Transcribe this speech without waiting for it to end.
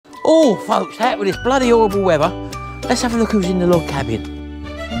Oh, folks, out with this bloody horrible weather. Let's have a look who's in the log cabin.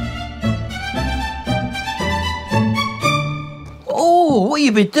 Oh, what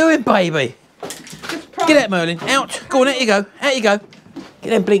you been doing, baby? Get out, Merlin. Out. Go on, out you go. Out you go. Get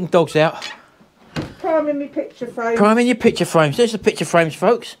them blinking dogs out. Priming my picture frame. Priming your picture frames. There's the picture frames,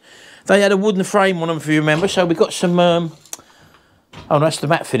 folks. They had a wooden frame on them, if you remember. So we got some. Oh, no, that's the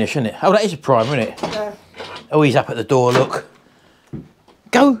matte finish, isn't it? Oh, that is a primer, isn't it? Yeah. Oh, he's up at the door. Look.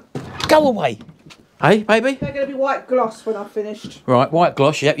 Go away. Hey, baby. They're going to be white gloss when I've finished. Right, white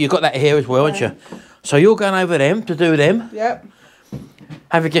gloss. Yep, you've got that here as well, haven't you? So you're going over them to do them. Yep.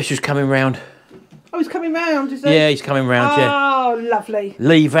 Have a guess who's coming round. Oh, he's coming round, is he? Yeah, he's coming round. Oh, lovely.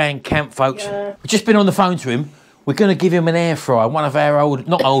 Lee Van Camp, folks. Yeah. We've just been on the phone to him. We're going to give him an air fryer, one of our old,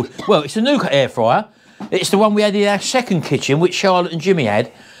 not old, well, it's a new air fryer. It's the one we had in our second kitchen, which Charlotte and Jimmy had.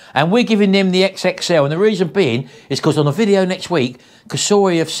 And we're giving them the XXL. And the reason being is because on the video next week,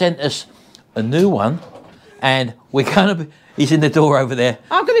 Kasori have sent us a new one. And we're going to be, he's in the door over there.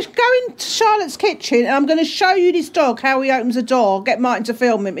 I'm going to go into Charlotte's kitchen and I'm going to show you this dog, how he opens a door, get Martin to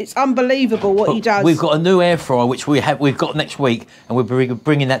film him. It's unbelievable what he does. We've got a new air fryer, which we've got next week, and we're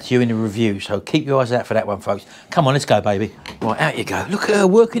bringing that to you in the review. So keep your eyes out for that one, folks. Come on, let's go, baby. Right, out you go. Look at her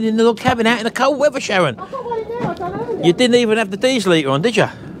working in the log cabin out in the cold weather, Sharon. I've got one in there, I don't know yet. You didn't even have the diesel heater on, did you?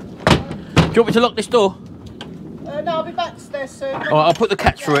 Do you want me to lock this door? No, I'll be back there soon. All right, I'll put the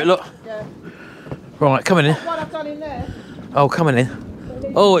catch through it, look. Yeah. Right, coming in. What I've done in there. Oh, coming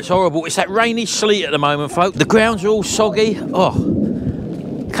in. Oh, it's horrible. It's that rainy sleet at the moment, folks. The grounds are all soggy. Oh,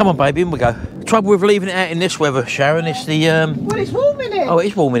 come on, baby, in we go. Trouble with leaving it out in this weather, Sharon, is the... Well, it's warm in here. Oh, it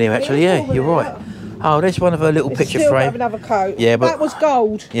is warm in here, actually, yeah, you're right. Oh, there's one of her little picture Still frame. have another coat. Yeah, but... That was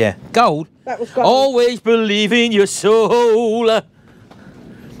gold. Yeah, gold? That was gold. Always believe in your soul.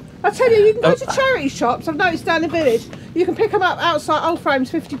 I tell you, you can go to charity shops, I've noticed down the village, you can pick them up outside, old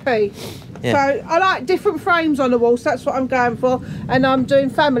frames, 50p. Yeah. So I like different frames on the wall, so that's what I'm going for. And I'm doing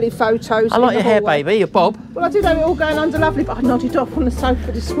family photos. I like your hair, baby, your bob. Well, I did have it all going under lovely, but I nodded off on the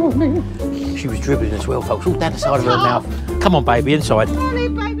sofa this morning. She was dribbling as well, folks, all down the side of her mouth. Come on, baby, inside.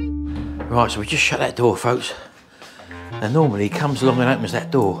 Morning, baby. Right, so we just shut that door, folks. And normally he comes along and opens that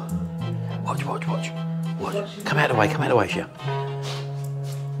door. Watch. Come out of the way, Sharon.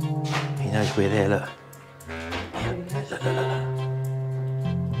 He knows we're there, look. Yeah, look.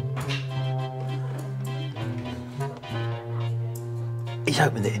 He's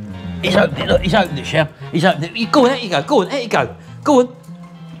opened it. Look, he's opened it, Sharon. He's opened it. Go on, out you go.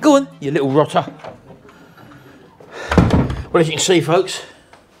 Go on, you little rotter. Well, as you can see, folks,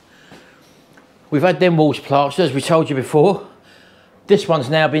 we've had them walls plastered, as we told you before. This one's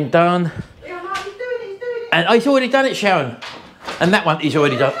now been done. Yeah, Mark, he's doing it. And he's already done it, Sharon. And that one he's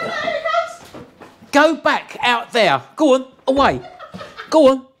already done. Go back out there. Go on, away. Go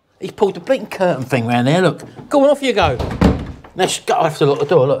on. He's pulled the blinking curtain thing round there, look. Go on, off you go. Let's go. I have to lock the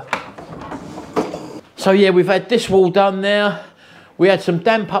door, look. So yeah, we've had this wall done now. We had some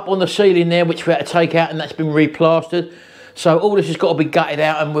damp up on the ceiling there, which we had to take out, and that's been replastered. So all this has got to be gutted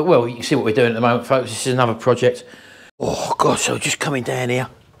out, and well, you can see what we're doing at the moment, folks. This is another project. Oh God, so just coming down here.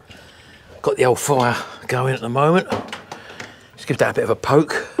 Got the old fire going at the moment. Let's give that a bit of a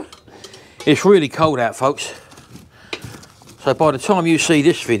poke. It's really cold out, folks. So by the time you see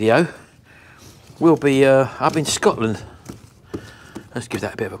this video, we'll be up in Scotland. Let's give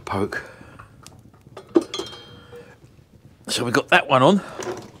that a bit of a poke. So we've got that one on.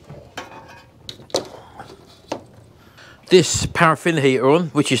 This paraffin heater on,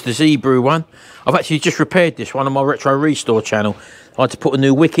 which is the Z-Brew one. I've actually just repaired this one on my Retro Restore channel. I had to put a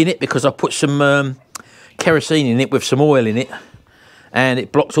new wick in it because I put some kerosene in it with some oil in it. And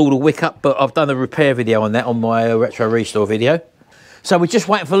it blocks all the wick up, but I've done a repair video on that on my Retro Restore video. So we're just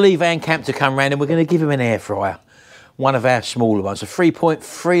waiting for Lee Van Camp to come round and we're going to give him an air fryer. One of our smaller ones, a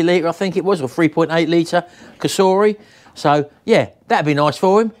 3.3 litre I think it was, or 3.8 litre Kasori. So yeah, that'd be nice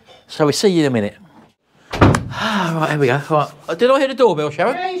for him. So we'll see you in a minute. Right, here we go. Right. Did I hear the doorbell,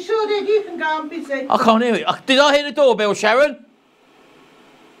 Sharon? Yeah, you sure did. You can go, I'm busy. I can't hear it. Did I hear the doorbell, Sharon?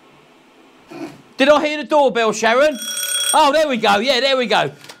 Did I hear the doorbell, Sharon? Oh, there we go. Yeah, there we go.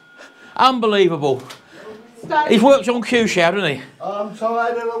 Unbelievable. He's worked on cue, Sharon, hasn't he? I'm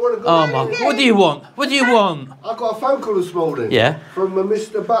tired and I want to go. Oh, my. What do you want? What do you want? I got a phone call this morning. Yeah? From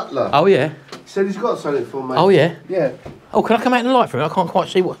Mr. Butler. Oh, yeah? He said he's got something for me. Oh, yeah? Yeah. Oh, can I come out in the light for him? I can't quite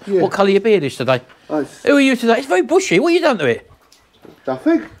see what colour your beard is today. Oh, Who are you today? It's very bushy. What have you done to it?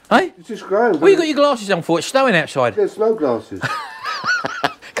 Nothing. Hey? It's just growing. What have you got your glasses on for? It's snowing outside. There's no glasses.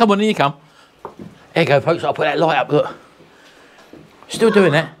 Come on, in you come. There you go, folks. I'll put that light up, look. Still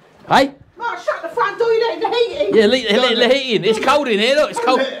doing that. Hey? Mark, shut the front door, you don't need the heating. Yeah, the heating. It's cold in here, look. It's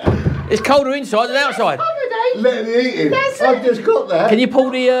cold. It's colder inside than outside. Let me eat it. That's I've just got that. Can you pull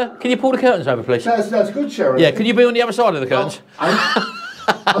the curtains over, please? That's good, Sharon. Yeah, can you be on the other side of the curtains?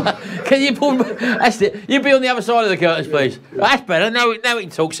 Can you pull? That's it. You be on the other side of the curtains, please. That's better. Now we can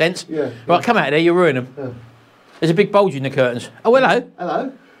talk sense. Yeah. Right, come out of there. You ruin them. Yeah. There's a big bulge in the curtains. Oh, hello.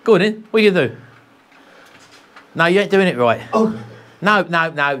 Hello. Go on in. What are you gonna do? No, you ain't doing it right. Oh. No. Look.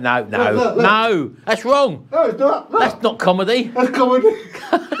 No, that's wrong. No, it's not. Look. That's not comedy. That's comedy.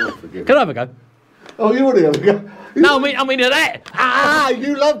 Can I have a go? Oh, you want to have a go? No, I mean that. Ah,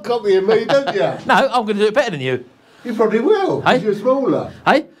 you love copying me, don't you? No, I'm going to do it better than you. You probably will. Hey? Because you're smaller.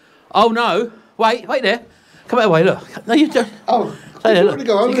 Hey? Oh no. Wait there. Come out of the way, look. No, you don't. Oh, Stay there, you look. want to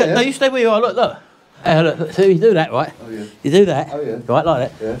go over there? No, you stay where you are, look. Look. So you do that, right? Oh, yeah. You do that. Oh, yeah. Right,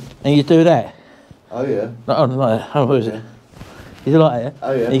 like that. Yeah. And you do that. Oh, yeah. Like that. Oh, what is it? You do like that, yeah?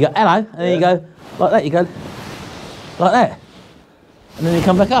 Oh, yeah. And you go, hello. And then you go, like that, you go, like that. And then you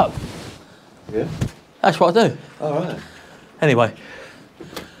come back up. Yeah. That's what I do. All right. Anyway.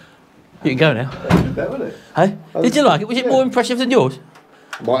 You can go now. That's good, wasn't it? Hey? Did you like it? Was it more impressive than yours?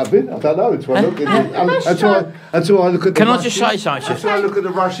 Might have been. I don't know. Until I look until I look at the Can I rushes. just say something? Until I look at the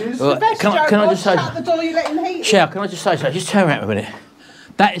rushes. Well, Best can I joke just was say, shut the door, you let him heat. Sharon, can I just say something? Just turn around a minute.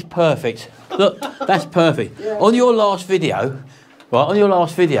 That is perfect. Look, that's perfect. Yeah. On your last video,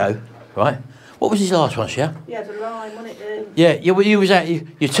 right? What was his last one, Sharon? He had a line, wasn't it? Yeah, you was out. You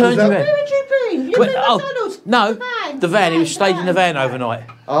turned that- around. Where had you been? You been at McDonald's? No, The van. the van. He was stayed in the van overnight.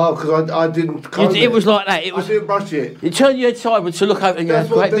 Oh, because I didn't. It was like that. It I was. didn't brush it. You turned your head sideways to look over, and you had a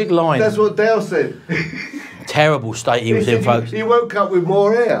great big line. That's what Dale said. Terrible state he was in, folks. He woke up with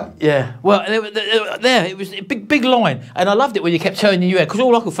more hair. Yeah, well, there it was a big line, and I loved it when you kept turning your head because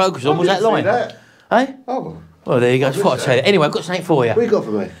all I could focus on was that line. That. Hey? Oh, Well, there you go. That's what I tell you. Anyway, I've got something for you. what you got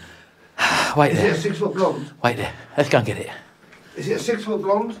for me? Wait Is it there. a 6 foot blonde? Wait there. Let's go and get it. Is it a 6 foot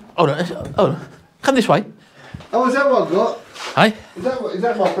blonde? Hold on. Come this way. Oh, is that what I got? Hey? Is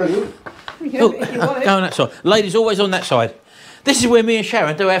that my present? Yeah, Look, if you want it. go on that side. Ladies, always on that side. This is where me and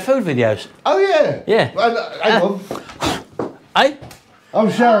Sharon do our food videos. Oh yeah. Yeah. Hang on. Hey?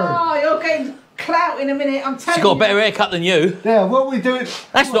 I'm Sharon. Oh, you're getting clout in a minute, I'm telling She's got a you. better haircut than you. Yeah. What we doing?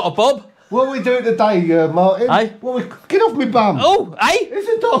 That's not a bob. What we doing today, Martin? Hey? Get off me bum. Oh, hey? It's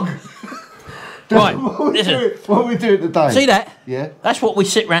a dog. Right, What are we doing today? See that? Yeah. That's what we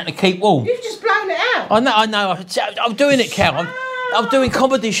sit round to keep warm. You've just blown it out. I know. I'm doing it, Cal. I'm doing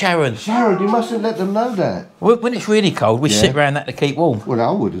comedy, Sharon. Sharon, you mustn't let them know that. When it's really cold, we Yeah. sit round that to keep warm. Well,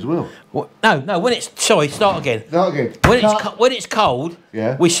 I would as well. No, when it's... Sorry, start again. Not again. When it's cold,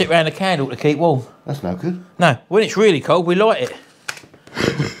 Yeah. we sit round a candle to keep warm. That's no good. No, when it's really cold, we light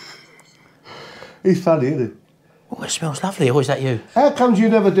it. He's funny, isn't he? Oh, it smells lovely. Or is that you? How comes you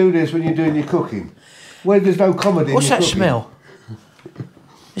never do this when you're doing your cooking? When there's no comedy What's in your that cooking? smell?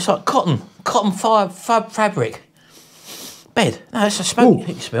 It's like cotton fabric. Bed. No, that's a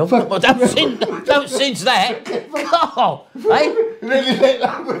smoky smell. Well, don't singe that. God, hey?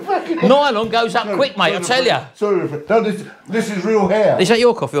 Nylon goes up quick, mate, I tell you. Sorry, no, this is real hair. Is that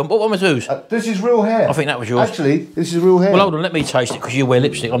your coffee? What one was whose? This is real hair. I think that was yours. Actually, this is real hair. Well, hold on, let me taste it because you wear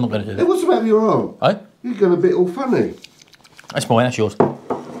lipstick. I'm not going to do Hey, that. what's the matter with your arm? Hey? You're going a bit all funny. That's mine, that's yours.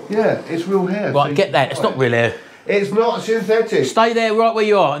 Yeah, it's real hair. Right, get that. It's not real hair. It's not synthetic. Stay there right where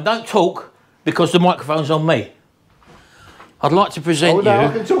you are and don't talk because the microphone's on me. I'd like to present Oh, no, you.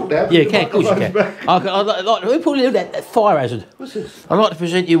 I can talk now. Yeah, of course you can. I'd like who put that fire hazard? What's this? I'd like to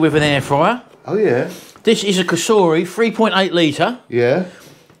present you with an air fryer. Oh, yeah. This is a Kasori 3.8 litre. Yeah.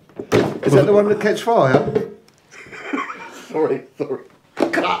 Is that the one that catch fire? sorry.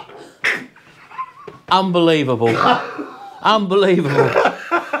 Cut. Unbelievable. Unbelievable.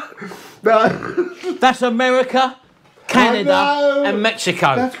 No. That's America, Canada, and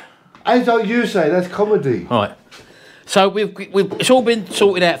Mexico. That's, as you say, that's comedy. Right. So it's all been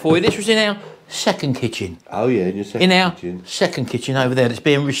sorted out for you. This was in our second kitchen. Oh, yeah, in your second In our kitchen. second kitchen over there that's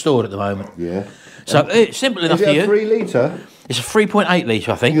being restored at the moment. Yeah. So it's simple enough Is for it a you. 3 litre? It's a 3.8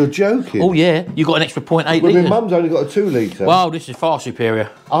 litre, I think. You're joking. Oh, yeah. You got an extra 0.8 Well, my litre. mum's only got a 2 litre. Wow, this is far superior.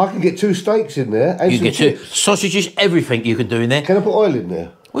 I can get 2 steaks in there and You some get two chips. sausages, everything you can do in there. Can I put oil in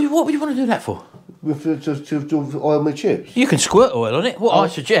there? What would you want to do that for? To oil my chips? You can squirt oil on it. What I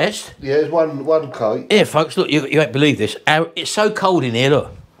suggest... Yeah, there's one coat. Here, folks, look, you won't believe this. It's so cold in here,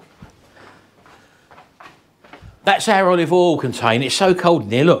 look. That's our olive oil container. It's so cold in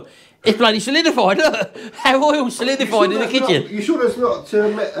here, look. It's bloody solidified, look. Our oil's solidified in the kitchen. You sure that's not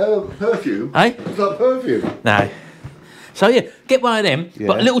perfume? Hey? It's not perfume. No. So yeah, get one of them. Yeah.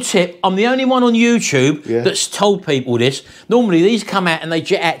 But a little tip, I'm the only one on YouTube that's told people this. Normally these come out and they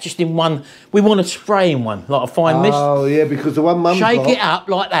jet out just in one. We want to spray in one, like a fine mist. Oh yeah, because the one Mum's Shake got, it up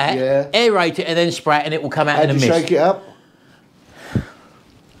like that, aerate it and then spray it and it will come out in a mist. shake it up?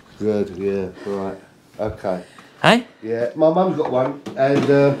 Good, yeah, right. Okay. Hey? Yeah, my mum's got one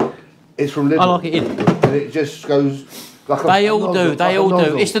and it's from Lidl. I like it in. And it just goes like They all do, they all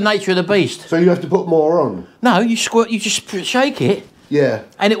do. It's the nature of the beast. So you have to put more on? No, you squirt, you just shake it. Yeah.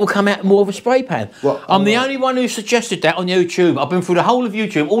 And it will come out more of a spray pan. Well, I'm the only one who suggested that on YouTube. I've been through the whole of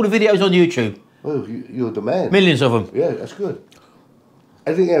YouTube, all the videos on YouTube. Well, you're the man. Millions of them. Yeah, that's good.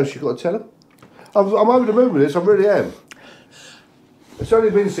 Anything else you've got to tell them? I'm over the moon with this, I really am. It's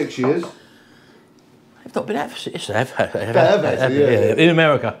only been 6 years. They've not been out for 6 years. They have, Yeah. In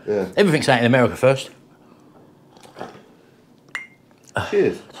America. Yeah. Everything's out in America first.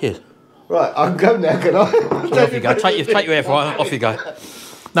 Cheers. Cheers. Right, I can go now, can I? Off you go. Take your air fryer. Off you go.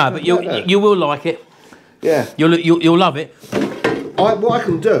 No, but you will like it. Yeah. You'll love it. What I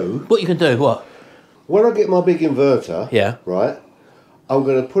can do, What you can do? What? when I get my big inverter, Yeah. right, I'm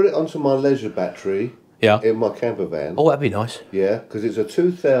going to put it onto my leisure battery Yeah. in my camper van. Oh, that'd be nice. Yeah, because it's a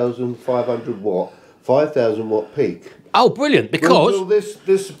 2,500 watt, 5,000 watt peak. Oh, brilliant! Because Will this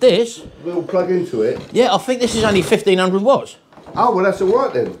will plug into it. yeah, I think this is only 1,500 watts. Oh, well, that's all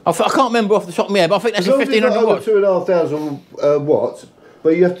right then. I can't remember off the top of my head, but I think that's As long as it's 1,500 not over watts. 2,500 watts,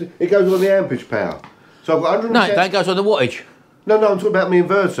 but you have to. It goes on the ampage power. So I've got 110. No, that goes on the wattage. No, I'm talking about my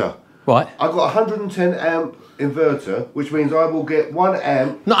inverter. Right. I've got a 110 amp inverter, which means I will get 1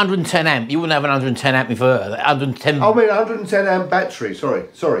 amp. Not 110 amp. You wouldn't have an 110 amp inverter. 110. I mean 110 amp battery. Sorry.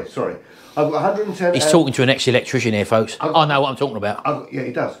 I've got 110. He's amp, talking to an ex-electrician here, folks. I know what I'm talking about. Yeah,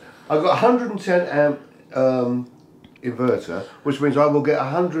 he does. I've got 110 amp inverter, which means I will get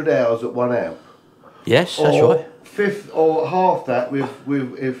 100 hours at 1 amp. Yes, that's or right. Fifth or half that with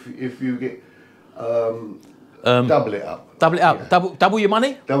if you get double it up. Double it up. Yeah. Double your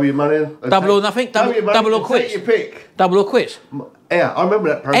money. Double your money. Double or nothing. Double or quits. Take your pick. Double or quits. Air. I remember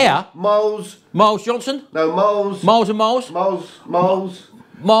that program. Air? Miles Johnson. No, Miles. Miles and Miles. Miles.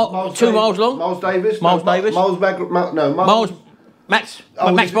 2 miles long. Miles Davis. Miles Davis. Miles Max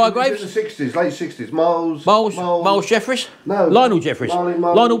Max Bygraves. In the 60s, late 60s. Miles Jeffries. No. Lionel Jeffries.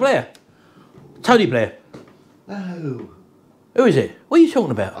 Lionel Blair. Tony Blair. No. Who is it? What are you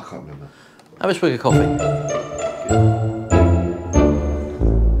talking about? I can't remember. Have a swig of coffee.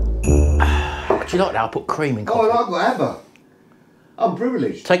 Do you like that? I'll put cream in coffee. Oh, I've got ABBA. I'm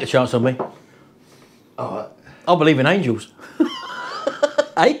privileged. Take a chance on me. All right. I believe in angels.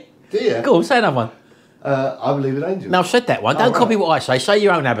 Hey? Do you? Go on, say another one. I believe in angels. No, I've said that one. Don't copy what I say. Say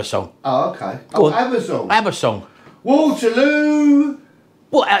your own ABBA song. Oh, okay. Go on. ABBA song. ABBA song. Waterloo.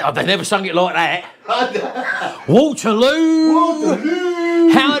 What? They never sung it like that. Waterloo. Waterloo.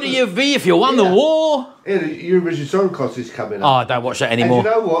 How do you be if you won the war? Yeah, the Eurovision Song Contest is coming Oh, up. I don't watch that anymore. And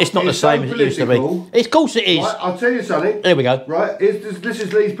you know what? It's not the It's same so as it used to be. political. Of course it is. Right, I'll tell you something. There we go. Right, this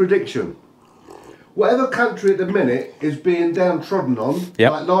is Lee's prediction. Whatever country at the minute is being downtrodden on,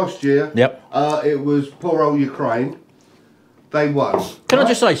 Yep. like last year, it was poor old Ukraine. They won. Can I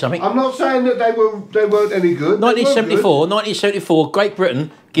just say something? I'm not saying that they weren't any good. 1974, Great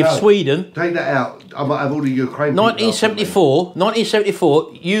Britain gives Sweden. Take that out. I might have all the Ukraine. 1974,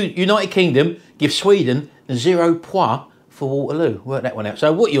 United Kingdom gives Sweden 0 points for Waterloo. Work that one out.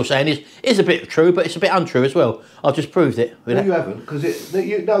 So what you're saying is a bit true, but it's a bit untrue as well. I've just proved it. No, you haven't, because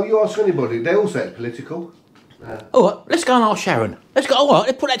you ask anybody, they all say it's political. All right, let's go and ask Sharon. Let's go. All right,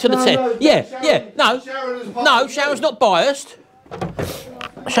 let's put that to the test. No, Sharon's not biased.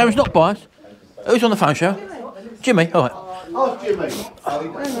 Sharon's not biased. Who's on the phone, Sharon? Jimmy. All right. Ask Jimmy.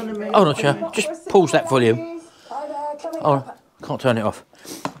 Hold on, Sharon. Just pause that volume. Oh, can't turn it off.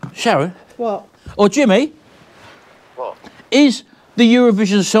 Sharon. What? Or Jimmy. What? Is the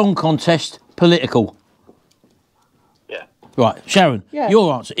Eurovision Song Contest political? Yeah. Right, Sharon. Yeah.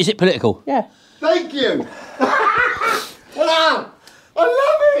 Your answer. Is it political? Yeah. Thank you. Wow. I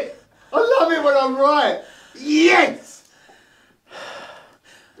love it. I love it when I'm right. Yes.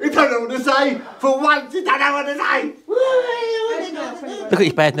 He don't know what to say. For once, he don't know what to say. Look at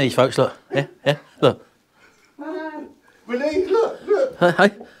his bad knees, folks. Look. Yeah. Look. Really? Look. Hey.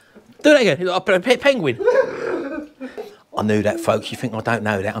 Do that again. Look, a penguin. I knew that, folks. You think I don't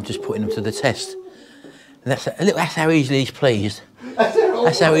know that? I'm just putting them to the test. And that's how easily he's pleased.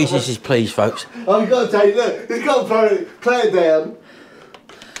 That's how easy he's pleased, folks. I've got to tell you, look, he's got to play it down.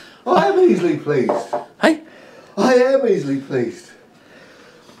 I am easily pleased. Hey? I am easily pleased.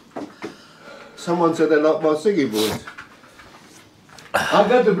 Someone said they like my singing voice. I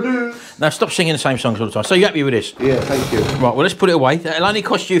got the blues. Now stop singing the same songs all the time. So you happy with this? Yeah, thank you. Right, well let's put it away. It'll only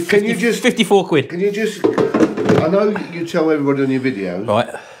cost you 54 quid. Can you just... I know you tell everybody on your videos. Right.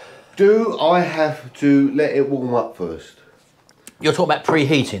 Do I have to let it warm up first? You're talking about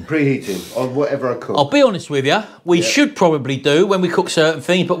preheating. Preheating on whatever I cook. I'll be honest with you. We should probably do when we cook certain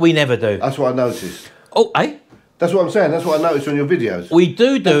things, but we never do. That's what I noticed. Oh, eh? That's what I'm saying. That's what I noticed on your videos. We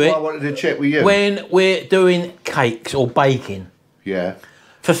do That's it. why I wanted to check with you. When we're doing cakes or baking. Yeah.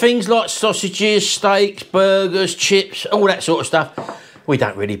 For things like sausages, steaks, burgers, chips, all that sort of stuff, we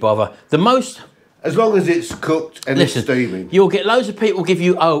don't really bother. The most... As long as it's cooked and it's steaming. You'll get loads of people give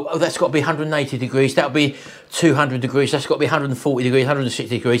you, oh, that's got to be 180 degrees, that'll be 200 degrees, that's got to be 140 degrees,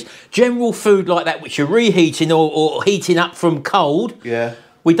 160 degrees. General food like that, which you're reheating or heating up from cold, yeah,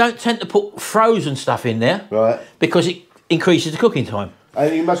 we don't tend to put frozen stuff in there. Right. Because it increases the cooking time.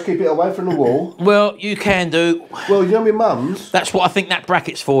 And you must keep it away from the wall. Well, you can do. Well, you know my mum's? That's what I think that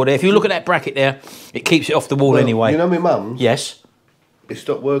bracket's for there. If you look at that bracket there, it keeps it off the wall anyway. You know my mum's? Yes. It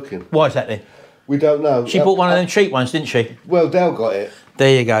stopped working. Why is that then? We don't know. She bought one of them cheap ones, didn't she? Well, Dale got it.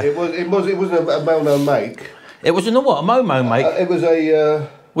 There you go. It wasn't a well-known make. It wasn't a what? A Momo make? It was a...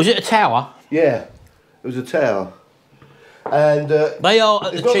 was it a tower? Yeah. It was a tower. And... they are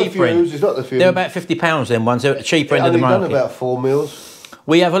at the cheaper end. It's not the fuse. They're about £50, them ones. They're at the cheaper end of the market. Done about 4 meals.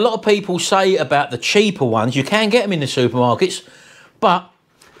 We have a lot of people say about the cheaper ones. You can get them in the supermarkets, but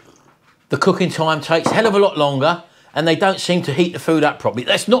the cooking time takes a hell of a lot longer. And they don't seem to heat the food up properly.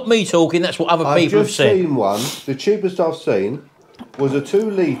 That's not me talking, that's what other people have said. I've just seen one, the cheapest I've seen was a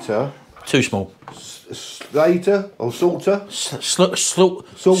 2 litre... Too small. Slater or Salter? Salter,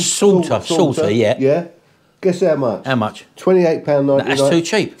 yeah. Yeah. Guess how much? How much? £28.99. That's too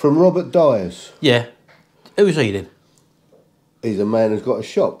cheap. From Robert Dyers. Yeah. Who's he then? He's a man who's got a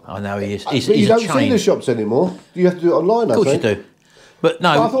shop. I know he is. But He's you don't a see chain. the shops anymore. You have to do it online, I think. Of course you do. But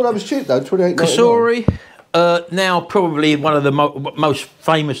no. I thought that was cheap though, £28.99. Kasori. Now probably one of the most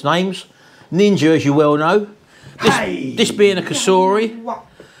famous names. Ninja, as you well know. This being a Kasori.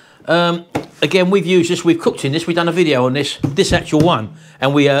 Again, we've used this, we've cooked in this, we've done a video on this actual one,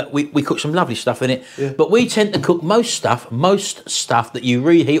 and we cooked some lovely stuff in it. Yeah. But we tend to cook most stuff that you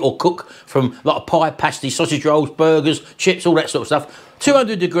reheat or cook from like pie, pasty, sausage rolls, burgers, chips, all that sort of stuff.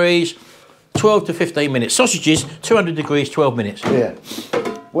 200 degrees, 12 to 15 minutes. Sausages, 200 degrees, 12 minutes. Yeah.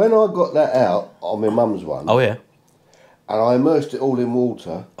 When I got that out on my mum's one, oh yeah, and I immersed it all in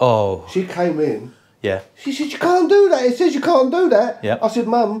water. Oh. She came in. Yeah. She said, "You can't do that." It says you can't do that. Yeah. I said,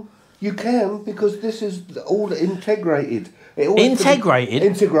 "Mum, you can because this is all integrated." Integrated.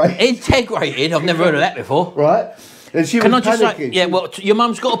 Integrated. I've never heard of that before. Right. And she Can was I just panicking. say? Yeah. Well, your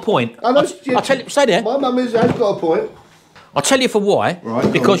mum's got a point. I know, I'll tell you. Stay there. My mum has got a point. I'll tell you for why.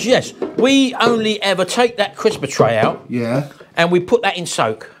 Right. Because yes, we only ever take that crisper tray out. Yeah. And we put that in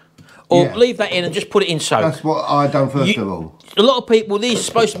soak. Or leave that in and just put it in soak. That's what I done first of all. A lot of people, these are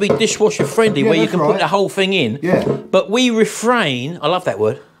supposed to be dishwasher friendly, where you can put the whole thing in. Yeah. But we refrain, I love that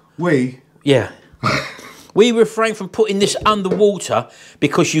word. We? Yeah. We refrain from putting this underwater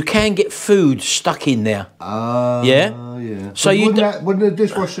because you can get food stuck in there. Yeah? Yeah. So wouldn't the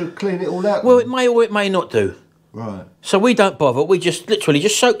dishwasher clean it all out? Well, it may or it may not do. Right. So we don't bother. We just literally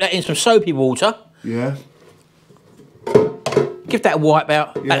just soak that in some soapy water. Yeah. Give that a wipe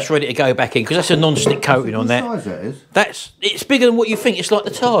out. Yeah. That's ready to go back in because that's a non-stick coating on that. What size that is? It's bigger than what you think. It's like the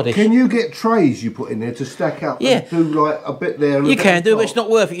TARDIS. Can you get trays you put in there to stack up? Yeah. And do like a bit there. And you can do, but it's not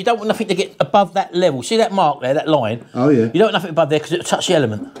worth it. You don't want nothing to get above that level. See that mark there, that line? Oh yeah. You don't want nothing above there because it'll touch the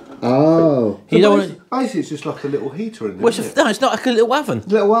element. Oh. You don't want. Basically, it's just like a little heater in there. Well, no, it's not like a little oven.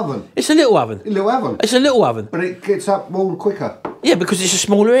 Little oven. It's a little oven. A little oven. It's a little oven. But it gets up warm quicker. Yeah, because it's a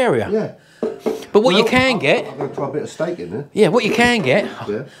smaller area. Yeah. But what you can get, I'm going to try a bit of steak in there. Yeah, what you can get.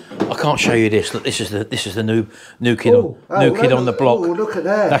 Yeah. I can't show you this. Look, this is the new kid on the block. Oh, look at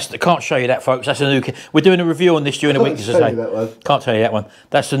that. I can't show you that, folks. That's a new kid. We're doing a review on this during the week, as I say. Can't tell you that one.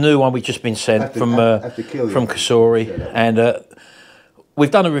 That's the new one we've just been sent from Kasori, and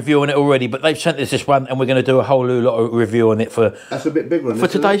we've done a review on it already. But they've sent us this one, and we're going to do a whole lot of review on it for. That's a bit bigger for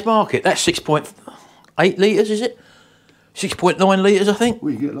today's market. That's 6.8 litres, is it? 6.9 litres, I think.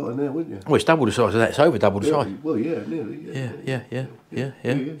 Well, you get a lot in there, wouldn't you? Well, it's double the size of that. It's over double the size. Well, yeah, nearly. Yeah.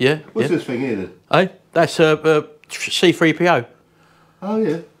 What's this thing here then? Hey, that's C3PO. Oh,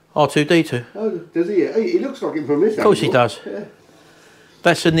 yeah. R2D2. Oh, does he? He looks like him from this angle. Of course he does. Yeah.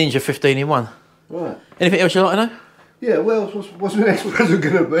 That's a Ninja 15 in 1. Right. Anything else you'd like to know? Yeah, well, what's my next present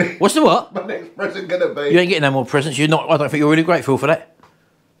going to be? What's the what? My next present going to be? You ain't getting no more presents. You're not. I don't think you're really grateful for that.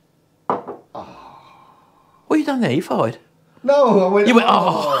 What have you done there? You fired? No, I went. You went.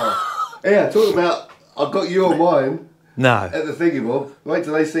 Oh. Yeah, talk about. I got you on mine. No. At the thingy bob. Wait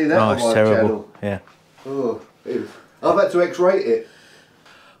till they see that Oh, on it's my terrible. channel. Yeah. Oh, I've had to X-rate it.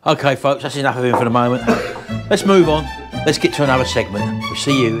 Okay, folks, that's enough of him for the moment. Let's move on. Let's get to another segment. We'll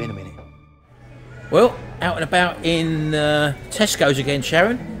see you in a minute. Well, out and about in Tesco's again,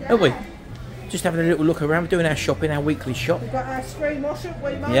 Sharon, haven't we? Just having a little look around, doing our shopping, our weekly shop. We've got our screen washer,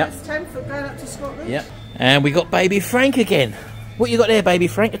 we Yep. minus 10 for going up to Scotland. Yep. And we got baby Frank again. What you got there, baby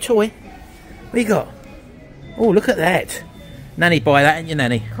Frank? A toy? What you got? Oh, look at that. Nanny buy that, ain't you,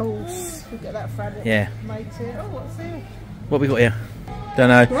 Nanny? Of course. We get that fabric. Yeah. Made here. Oh, what's here? What we got here? Don't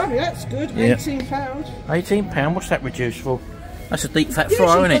know. Blimey, that's good. Yeah. £18. £18. What's that reduced for? That's a deep fat Usually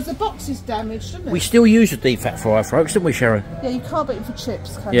fryer, isn't because it? the box is damaged, isn't it? We still use a deep fat fryer, folks, don't we, Sharon? Yeah, you can't beat it for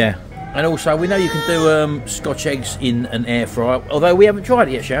chips, can you? Yeah. And also, we know you can do Scotch eggs in an air fryer, although we haven't tried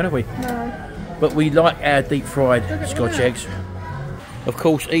it yet, Sharon, have we? No. But we like our deep fried Scotch that. eggs. Of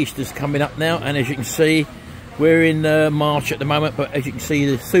course, Easter's coming up now, and as you can see, we're in March at the moment, but as you can see,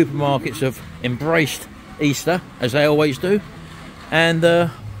 the supermarkets have embraced Easter, as they always do. And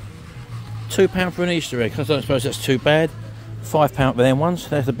 £2 for an Easter egg. I don't suppose that's too bad. £5 for them ones.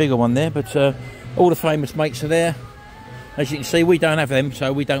 There's the bigger one there, but all the famous makes are there. As you can see, we don't have them,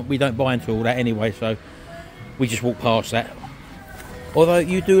 so we don't buy into all that anyway. So we just walk past that. Although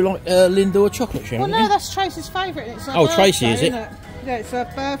you do like Lindor chocolate, Sharon. Well, no, that's Tracy's favourite. It's her birthday, Tracy, is it? Isn't it? Yeah, it's her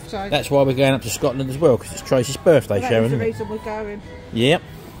birthday. That's why we're going up to Scotland as well, because it's Tracy's birthday, That's Sharon. the Isn't it? reason we're going. Yep.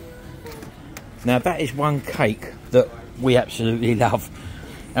 Now that is one cake that we absolutely love,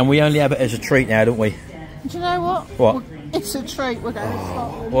 and we only have it as a treat now, don't we? Do you know what? What? It's a treat. We're going to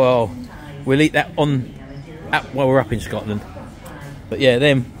Scotland. Well, we'll eat that while we're up in Scotland. But yeah,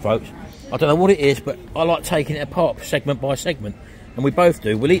 them folks, I don't know what it is, but I like taking it apart segment by segment, and we both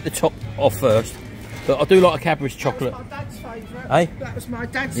do. We'll eat the top off first, but I do like a Cadbury's chocolate. That was my dad's favourite. Eh? That was my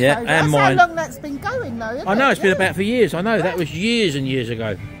dad's Yeah, favourite. and That's mine. how long that's been going, though, isn't I know, it? it's been about for years. I know, that was years and years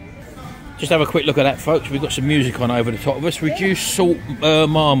ago. Just have a quick look at that, folks. We've got some music on over the top of us. Reduced salt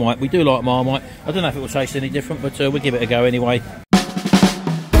Marmite. We do like Marmite. I don't know if it will taste any different, but we'll give it a go anyway.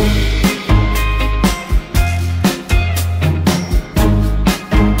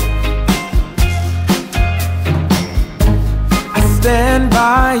 Stand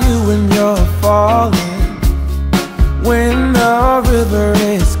by you when you're falling, when the river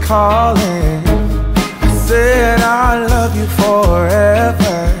is calling. I said I love you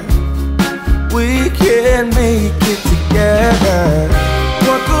forever. We can make it together.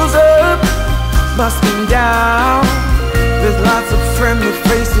 What goes up must come down. There's lots of friendly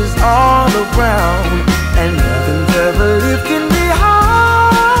faces all around, and nothing's ever lifting me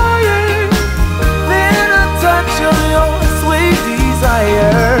higher than a touch of your sweet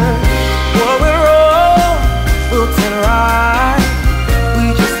desire. What we're all built in right. We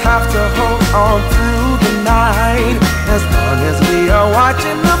just have to hold on through the night. As long as we are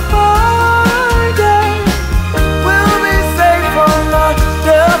watching the fire, we'll be safe from the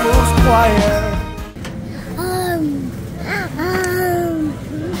devil's choir.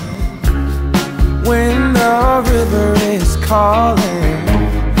 When the river is calling,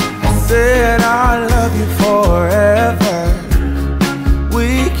 I said I love you forever.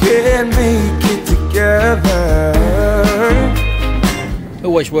 We can make it together.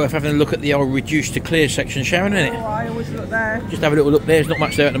 Always worth having a look at the old reduced to clear section, Sharon, isn't Oh, it? I always look there. Just have a little look there. There's not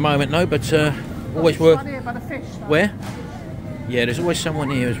much there at the moment, no, but always worth. One here by the fish, though. Where? Yeah, there's always someone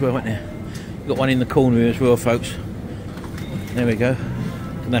here as well, isn't there? Got one in the corner here as well, folks. There we go.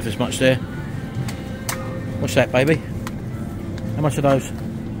 Don't know if there's much there. What's that, baby? How much are those?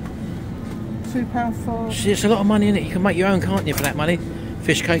 £2 for... See, it's a lot of money in it. You can make your own, can't you, for that money?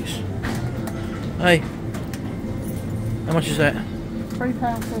 Fish cakes. Hey, how much is that?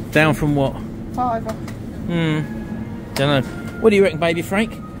 £3 for... Down from what? £5. Don't know. What do you reckon, baby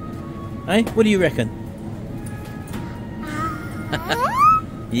Frank? Hey, what do you reckon?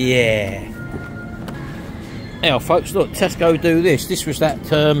 Yeah. Now, folks, look, Tesco do this. This was that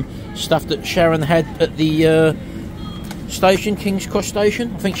stuff that Sharon had at the station, King's Cross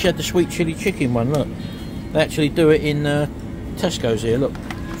Station. I think she had the sweet chilli chicken one. Look, they actually do it in Tesco's here. Look,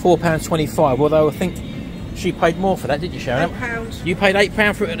 £4.25. Although I think she paid more for that, didn't you, Sharon? £8. You paid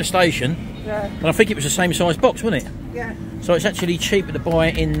 £8 for it at the station. Yeah. And I think it was the same size box, wasn't it? Yeah. So it's actually cheaper to buy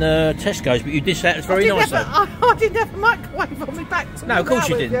it in Tesco's, but you did say it was very nice though. I didn't have a microwave on me back to No, of course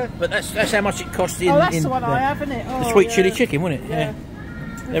you with didn't. But that's how much it cost in. Oh, that's in the one I have, isn't it? The Oh, sweet yeah. chilli chicken, wasn't it? Yeah.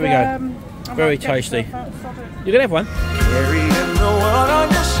 There we go. I Very might get tasty. stuff outside it. You can have one. Carrying the one on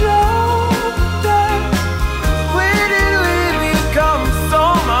your shoulder. When did we become so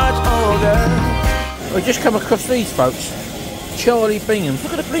much older? We just come across these folks. Charlie Bingham's.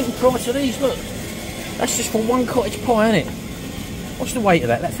 Look at the blinking price of these. Look, That's just for one cottage pie, isn't it? What's the weight of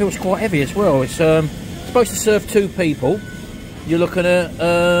that? That feels quite heavy as well. It's supposed to serve 2 people. You're looking at,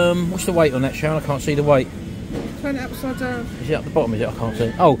 what's the weight on that, Sharon? I can't see the weight. Turn it upside down. Is it up the bottom, is it? I can't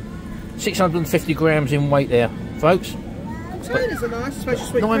see. Oh, 650 grams in weight there, folks. Potatoes are nice, especially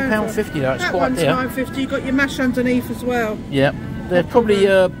sweet £9.50 though, it's that quite one's dear. £9.50. You've got your mash underneath as well. Yeah, they're probably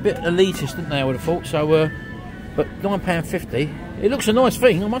a bit elitist, didn't they, I would have thought, so, but £9.50. It looks a nice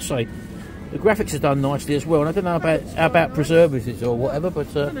thing, I must say. The graphics are done nicely as well, and I don't know about preservatives or whatever, but...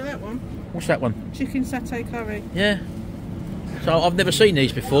 I don't know that one. What's that one? Chicken satay curry. Yeah. So I've never seen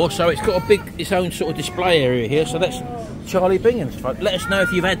these before, so it's got its own sort of display area here, so that's Charlie Bingham's. Let us know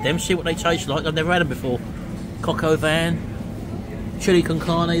if you've had them, see what they taste like. I've never had them before. Coq au vin, chili con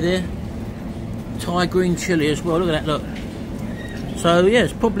carne there, Thai green chili as well, look at that, look. So yeah,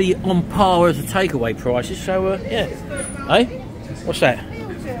 it's probably on par as the takeaway prices, so yeah. Hey, what's that?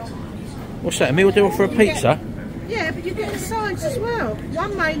 What's that, a meal deal for a pizza? Yeah, but you get the sides as well.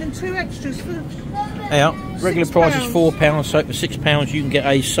 1 main and 2 extras for... Yeah, regular price is £4, so for £6 you can get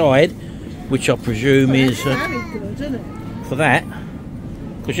a side, which I presume is very good, isn't it? for that.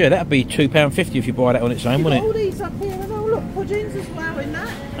 Because yeah, that'd be £2.50 if you buy that on its own, wouldn't it? All these up here, and oh look, puddings as well in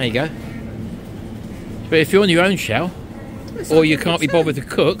that. There you go. But if you're on your own, Shell, or you can't be bothered to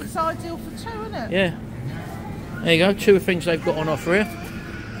cook, it's ideal for 2, isn't it? yeah. There you go, 2 things they've got on offer here.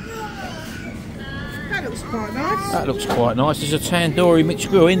 That looks quite nice. That looks quite nice. There's a tandoori mixed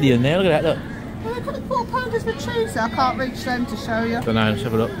grill Indian there. Look at that, look. Well, they've got the £4 for Tuesday. I can't reach them to show you. Don't know, let's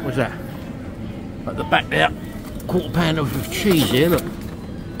have a look. What's that? At the back there. £1/4 pounder with cheese here, look.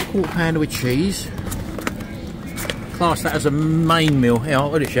 £1/4 pounder with cheese. Class that as a main meal. Here,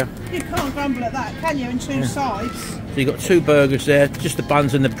 I'll let it show. You can't grumble at that, can you? In 2 sides. So you've got 2 burgers there, just the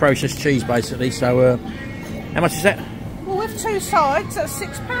buns and the processed cheese basically. So, how much is that? Well, with 2 sides, that's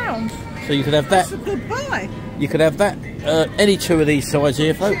 £6. So you could have that. That's a good buy. You could have that. Any 2 of these sides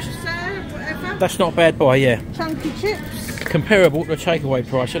here, folks. Chips there, whatever. That's not a bad buy, yeah. Chunky chips. Comparable to the takeaway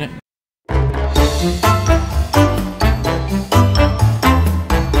price, isn't it?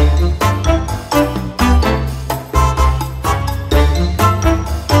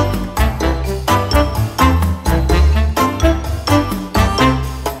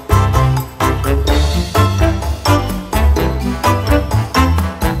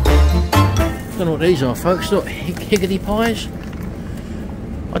 Don't know what these are, folks. Look, higgity pies.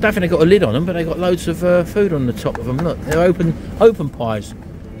 I don't think they've got a lid on them, but they've got loads of food on the top of them. Look, they're open pies.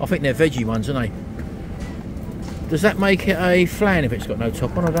 I think they're veggie ones, aren't they? Does that make it a flan if it's got no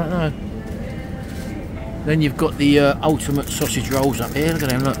top on? I don't know. Then you've got the ultimate sausage rolls up here. Look at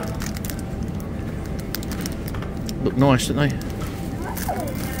them, look. Look nice, don't they?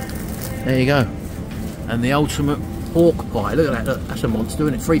 There you go. And the ultimate pork pie. Look at that, look. That's a monster,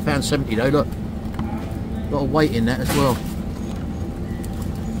 isn't it? £3.70 though, look. A lot of weight in that as well.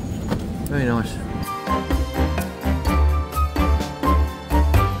 Very nice.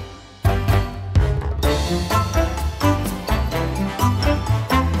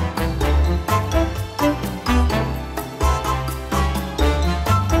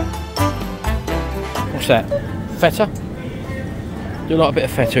 What's that? Feta? Do like a bit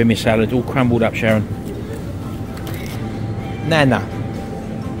of feta in my salad, all crumbled up, Sharon. Nana.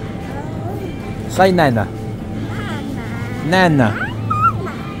 Say Nana. Nana.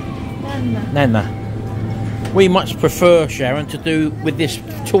 Nana. We much prefer, Sharon, to do with this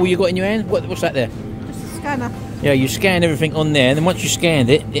tool you got in your hand. What's that there? Just a scanner. Yeah, you scan everything on there, and then once you scanned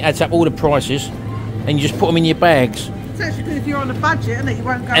it, it adds up all the prices, and you just put them in your bags. It's actually good if you're on a budget, isn't it? You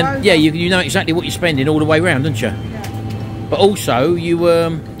won't go over. Yeah, you know exactly what you're spending all the way around, don't you? Yeah. But also, you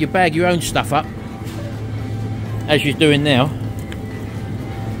bag your own stuff up, as you're doing now,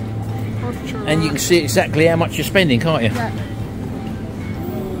 and you can see exactly how much you're spending, can't you? Yeah.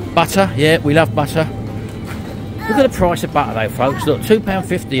 Butter, yeah, we love butter. Look at the price of butter though, folks. Look,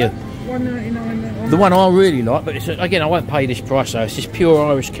 £2.50. £1.99 that one. The one I really like, but it's, again, I won't pay this price though. It's this pure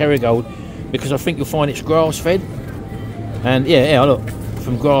Irish Kerrygold, because I think you'll find it's grass-fed. And yeah, look,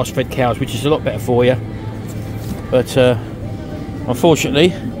 from grass-fed cows, which is a lot better for you. But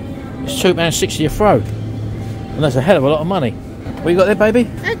unfortunately, it's £2.60 a throw, and that's a hell of a lot of money. What you got there, baby?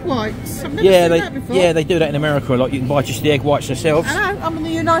 Egg whites. I've never seen that before. Yeah, they do that in America a lot. You can buy just the egg whites themselves. I know, I'm in the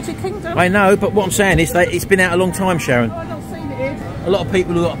United Kingdom. I know, but what I'm saying is that it's been out a long time, Sharon. I've not seen it here. A lot of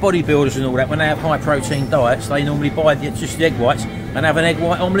people who are bodybuilders and all that, when they have high protein diets, they normally buy just the egg whites and have an egg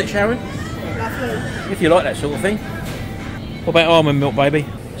white omelette, Sharon. Lovely. If you like that sort of thing. What about almond milk, baby?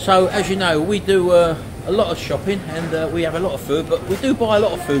 So, as you know, we do a lot of shopping, and we have a lot of food, but we do buy a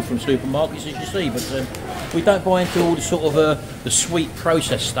lot of food from supermarkets, as you see, but we don't buy into all the sort of the sweet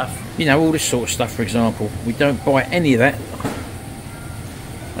processed stuff. You know, all this sort of stuff, for example. We don't buy any of that.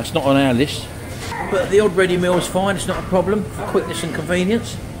 That's not on our list. But the odd ready meal is fine, it's not a problem for quickness and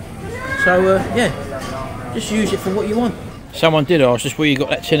convenience. So, yeah, just use it for what you want. Someone did ask us where you got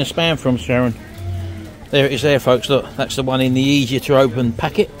that tin of Spam from, Sharon. There it is there, folks, look, that's the one in the easier to open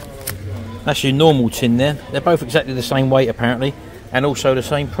packet. That's your normal tin there. They're both exactly the same weight, apparently, and also the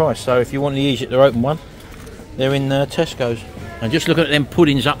same price. So if you want the easier to open one, they're in Tesco's. And just look at them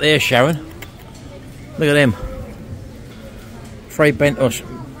puddings up there, Sharon. Look at them. Frey Bentos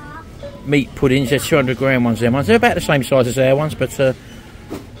meat puddings, they're 200 gram ones, them ones. They're about the same size as our ones, but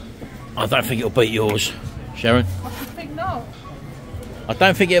I don't think it'll beat yours, Sharon. I think not. I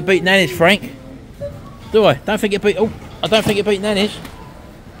don't think it'll beat Nanny's, Frank. Do I? Don't think it'll beat... Oh, I don't think it'll beat Nanny's.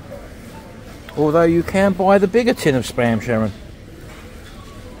 Although you can buy the bigger tin of Spam, Sharon.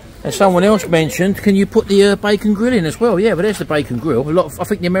 And someone else mentioned, can you put the bacon grill in as well? Yeah, but there's the bacon grill. I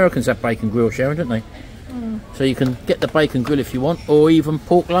think the Americans have bacon grill, Sharon, don't they? Mm. So you can get the bacon grill if you want, or even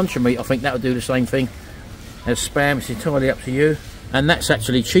pork luncheon meat. I think that would do the same thing as Spam. It's entirely up to you. And that's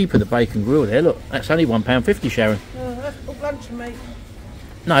actually cheaper, the bacon grill there. Look, that's only £1.50, Sharon. That's pork luncheon meat.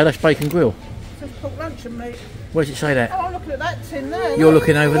 No, that's bacon grill. It's pork luncheon meat. Where does it say that? Oh, I'm looking at that tin there. You're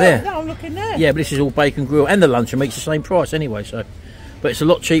looking over there? No, I'm looking there. Yeah, but this is all bacon grill, and the luncheon meat's the same price anyway, so. But it's a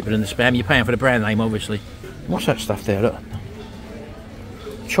lot cheaper than the Spam. You're paying for the brand name, obviously. What's that stuff there? Look.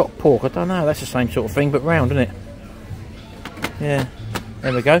 Chopped pork. I don't know. That's the same sort of thing, but round, isn't it? Yeah.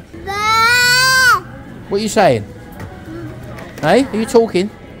 There we go. What are you saying? Hey, are you talking?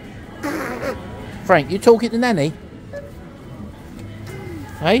 Frank, you talking to Nanny?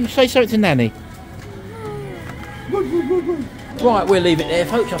 Hey, say something to Nanny. Right, we'll leave it there,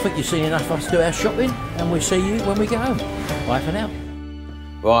 folks. I think you've seen enough of us do our shopping, and we'll see you when we get home. Bye for now.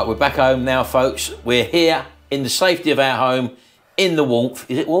 Right, we're back home now, folks. We're here in the safety of our home, in the warmth.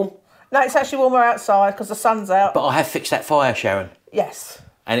 Is it warm? No, it's actually warmer outside because the sun's out. But I have fixed that fire, Sharon. Yes.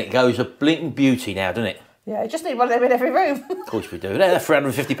 And it goes a blinking beauty now, doesn't it? Yeah, you just need one of them in every room. Of course we do. They're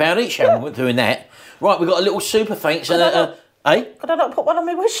 £350 each, Sharon. We're doing that. Right, we've got a little super thanks and a... Could I not put one on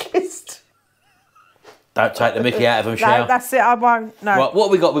my wish list? Don't take the mickey out of them, Sharon. No, that's it, I won't. No. Right, what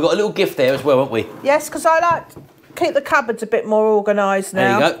have we got? We've got a little gift there as well, haven't we? Yes, because I like to keep the cupboards a bit more organised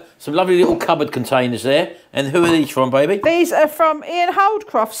now. There you go. Some lovely little cupboard containers there. And who are these from, baby? These are from Ian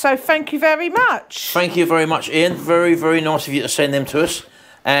Holdcroft, so thank you very much. Thank you very much, Ian. Very, very nice of you to send them to us.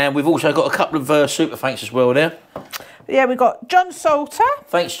 And we've also got a couple of super thanks as well there. Yeah, we've got John Salter.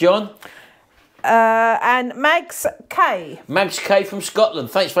 Thanks, John. And Mags K. Mags K from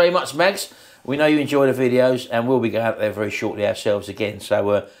Scotland. Thanks very much, Mags. We know you enjoy the videos, and we'll be going up there very shortly ourselves again.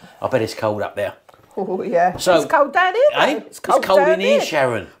 So I bet it's cold up there. Oh, yeah. So, it's cold down here, though. It's cold in here,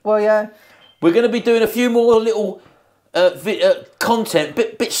 Sharon. Well, yeah. We're going to be doing a few more little content,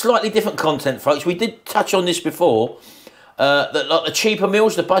 bit slightly different content, folks. We did touch on this before, like the cheaper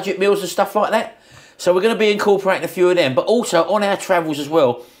meals, the budget meals and stuff like that. So we're going to be incorporating a few of them, but also on our travels as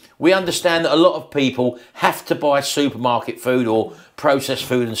well. We understand that a lot of people have to buy supermarket food or processed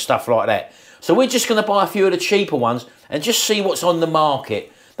food and stuff like that. So we're just going to buy a few of the cheaper ones and just see what's on the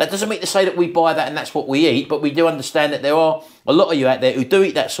market. That doesn't mean to say that we buy that and that's what we eat, but we do understand that there are a lot of you out there who do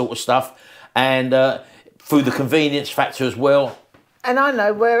eat that sort of stuff, and through the convenience factor as well. And I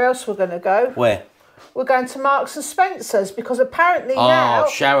know where else we're going to go. Where? We're going to Marks and Spencer's, because apparently now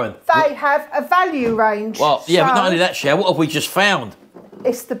Sharon, they have a value range. Well, yeah, but not only that, Sharon, what have we just found?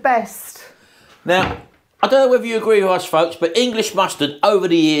 It's the best. Now, I don't know whether you agree with us, folks, but English mustard over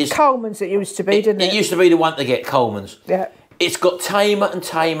the years... Coleman's it used to be, didn't it? It used to be the one to get, Coleman's. Yeah. It's got tamer and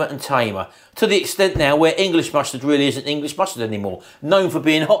tamer and tamer, to the extent now where English mustard really isn't English mustard anymore. Known for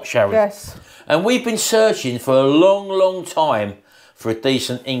being hot, Sharon. Yes. And we've been searching for a long, long time for a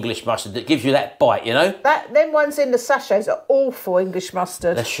decent English mustard that gives you that bite, you know? Them ones in the sachets are awful English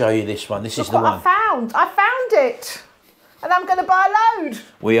mustard. Let's show you this one. This is the what one. I found it. And I'm going to buy a load.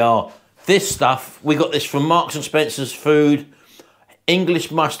 We are. This stuff, we got this from Marks and Spencer's Food.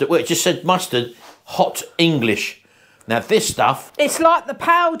 English mustard. Well, it just said mustard, hot English. Now, this stuff... It's like the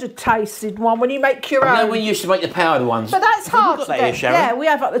powdered tasted one when you make your own. You know when you used to make the powder ones? But that's hard to get. Here, Sharon? Yeah, we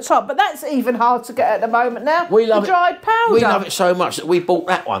have at the top. But that's even hard to get at the moment now. We love the dried powder. We love it so much that we bought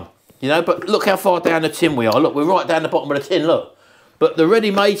that one. You know, but look how far down the tin we are. Look, we're right down the bottom of the tin, look. But the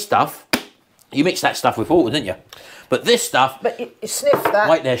ready-made stuff, you mix that stuff with water, didn't you? But this stuff... But you sniff that.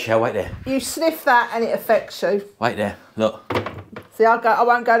 Wait there, Shell, wait there. You sniff that and it affects you. Wait there, look. See, I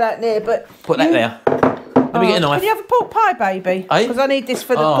won't go that near, but... Put that there. Let me get a knife. Can you have a pork pie, baby? Eh? Because I need this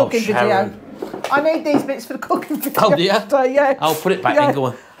for the cooking Sharon. video. I need these bits for the cooking video. Oh, do you? Yeah. I'll put it back Yeah. in, go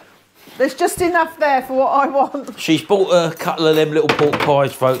on. There's just enough there for what I want. She's bought a couple of them little pork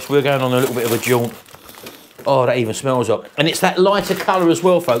pies, folks. We're going on a little bit of a jaunt. Oh, that even smells up. And it's that lighter colour as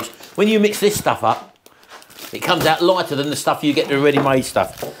well, folks. When you mix this stuff up, it comes out lighter than the stuff you get the ready-made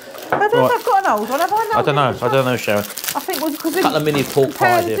stuff. I don't know if I've got an old one, have I? I don't know, Sharon. I think it was because A couple of mini pork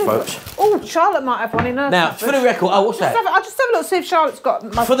pies here, folks. Oh, Charlotte might have one in her. Now, for the record, oh, what's that? I'll just have a look, see if Charlotte's got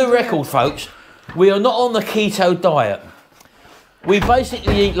mustard. For the record, folks, we are not on the keto diet. We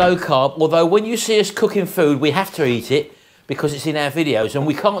basically eat low carb, although when you see us cooking food, we have to eat it because it's in our videos, and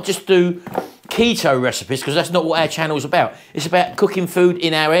we can't just do keto recipes because that's not what our channel is about. It's about cooking food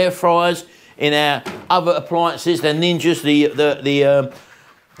in our air fryers, in our other appliances, the Ninjas,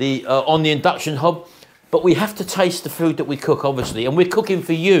 on the induction hob. But we have to taste the food that we cook, obviously, and we're cooking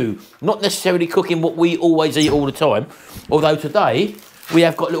for you, not necessarily cooking what we always eat all the time. Although today we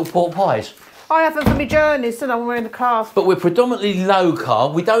have got little pork pies. I have them for my journeys, so when we're in the car. But we're predominantly low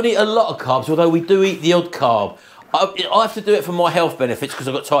carb. We don't eat a lot of carbs, although we do eat the odd carb. I have to do it for my health benefits because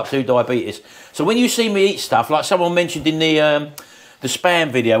I've got type 2 diabetes. So when you see me eat stuff, like someone mentioned in the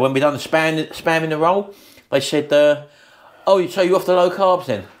spam video, when we done the spam in the roll, they said, oh, so you're off the low carbs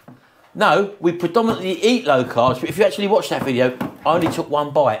then? No, we predominantly eat low carbs, but if you actually watch that video, I only took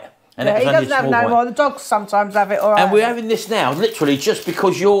one bite. And Yeah, that he was only doesn't a have small no bite. more. The dogs sometimes have it, all right. And we're having this now, literally, just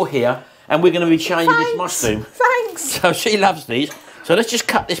because you're here, and we're going to be changing this mushroom. Thanks. So she loves these. So let's just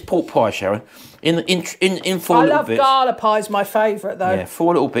cut this pork pie, Sharon, in 4 I little love bits. gala pie's my favourite, though. Yeah,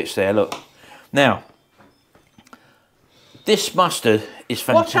 4 little bits there, look. Now, this mustard is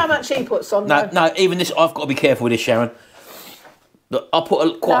fantastic. Watch how much he puts on, No, though. no, even this, I've got to be careful with this, Sharon. Look, I'll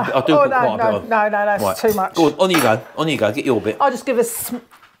put quite a bit, I do put quite a bit on. No, that's Right. too much. Go on you go, get your bit. I'll just give us.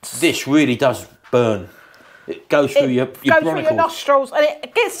 This really does burn. It goes through your Goes through your bronicles. nostrils and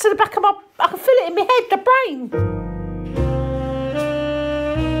it gets to the back of my. I can feel it in my head, the brain.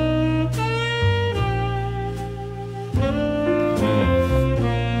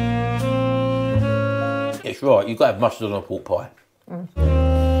 It's right, you've got to have mustard on a pork pie.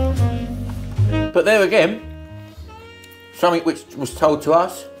 But there again, something which was told to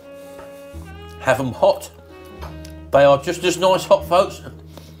us, have them hot. They are just as nice hot, folks.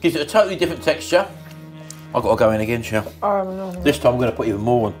 Gives it a totally different texture. I've got to go in again, Shell. This time I'm going to put even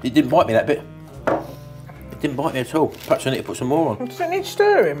more on. It didn't bite me that bit. It didn't bite me at all. Perhaps I need to put some more on. Does it need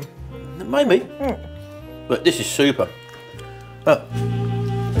stirring? Maybe. But this is super. Look.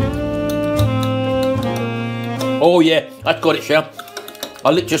 Oh yeah, I've got it, Shell. I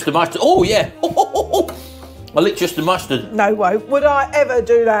licked just the mustard. Oh yeah. I licked just the mustard. No way. Would I ever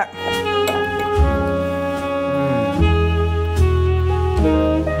do that?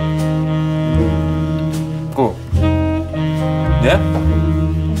 Cool. Yeah?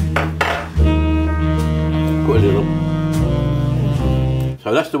 Put a little.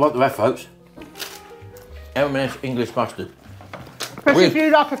 So that's the one to have, folks. M&S English mustard. Especially if you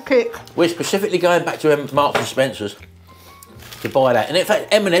like a kick. We're specifically going back to Marks and Spencer's to buy that. And in fact,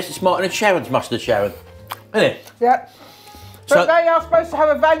 M&S is Martin and Sharon's mustard, Sharon. Isn't it? Yep. But So- they are supposed to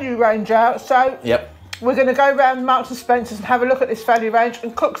have a value range out, so Yep. we're going to go round Marks and Spencer's and have a look at this value range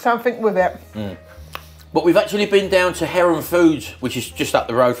and cook something with it. But we've actually been down to Heron Foods, which is just up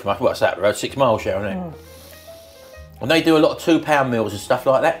the road from us. What's that road? 6 miles, Sharon, isn't it? And they do a lot of £2 meals and stuff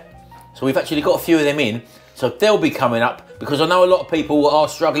like that. So we've actually got a few of them in. So they'll be coming up because I know a lot of people are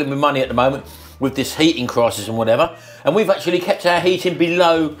struggling with money at the moment with this heating crisis and whatever. And we've actually kept our heating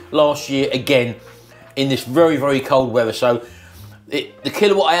below last year again in this very, very cold weather. So the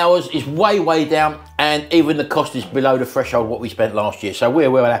kilowatt hours is way, way down, and even the cost is below the threshold what we spent last year. So we're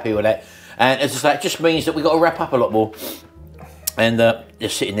well happy with that. And as I say, it just means that we've got to wrap up a lot more. And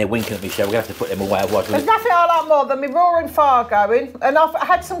just sitting there winking at me, so we're going to have to put them away. Otherwise There's nothing I like more than my roaring fire going, and I've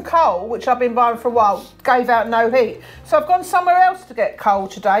had some coal, which I've been buying for a while, gave out no heat. So I've gone somewhere else to get coal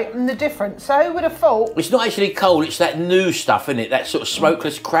today, and the difference. So who would have thought? It's not actually cold, it's that new stuff, isn't it? That sort of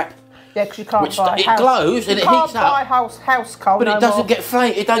smokeless crap. Yeah, because you can't Which buy it house. glows and you it can't heats up. buy house coal But no it doesn't more. get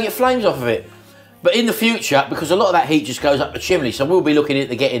flame. It don't get flames off of it. But in the future, because a lot of that heat just goes up the chimney, so we'll be looking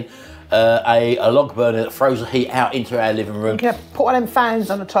into getting a log burner that throws the heat out into our living room. You can put one of them fans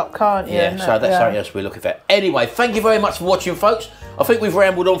on the top, can't you? Yeah, so that's something else we're looking for. Anyway, thank you very much for watching, folks. I think we've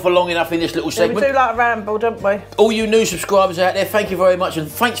rambled on for long enough in this little Yeah, we segment. do like a ramble, don't we? All you new subscribers out there, thank you very much, and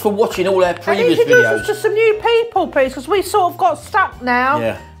thanks for watching all our And previous introduce videos. us to some new people, please, because we sort of got stuck now.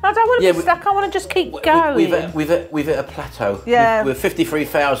 Yeah. I don't want to Yeah, be stuck. I want to just keep going. We've hit a plateau. Yeah. We're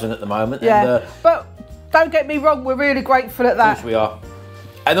 53,000 at the moment. yeah, And, but don't get me wrong, we're really grateful at that. yes, we are.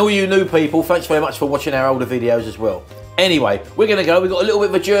 And all you new people, thanks very much for watching our older videos as well. Anyway, we're going to go. We've got a little bit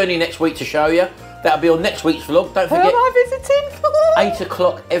of a journey next week to show you. That'll be on next week's vlog. Don't Who forget. am I visiting? 8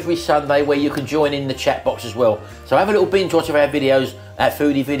 o'clock every Sunday, where you can join in the chat box as well. So have a little binge watch of our videos, our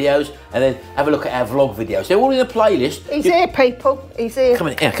foodie videos, and then have a look at our vlog videos. They're all in a playlist. He's here, people. He's here. Come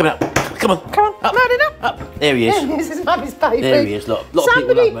on, yeah, come on up. Come on. Come on, Up. load it up. Up. There he is. This is Mummy's baby. There he is. Lot of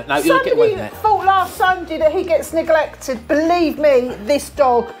people love him. No, you'll get away somebody from that. thought last Sunday that he gets neglected. Believe me, this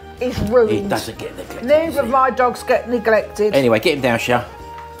dog is ruined. He doesn't get neglected. Neither of my dogs get neglected. Anyway, get him down, Sharon,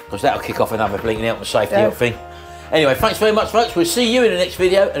 because that'll kick off another blinking health and safety thing. Anyway, thanks very much, folks. We'll see you in the next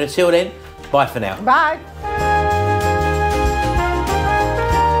video, and until then, bye for now. Bye.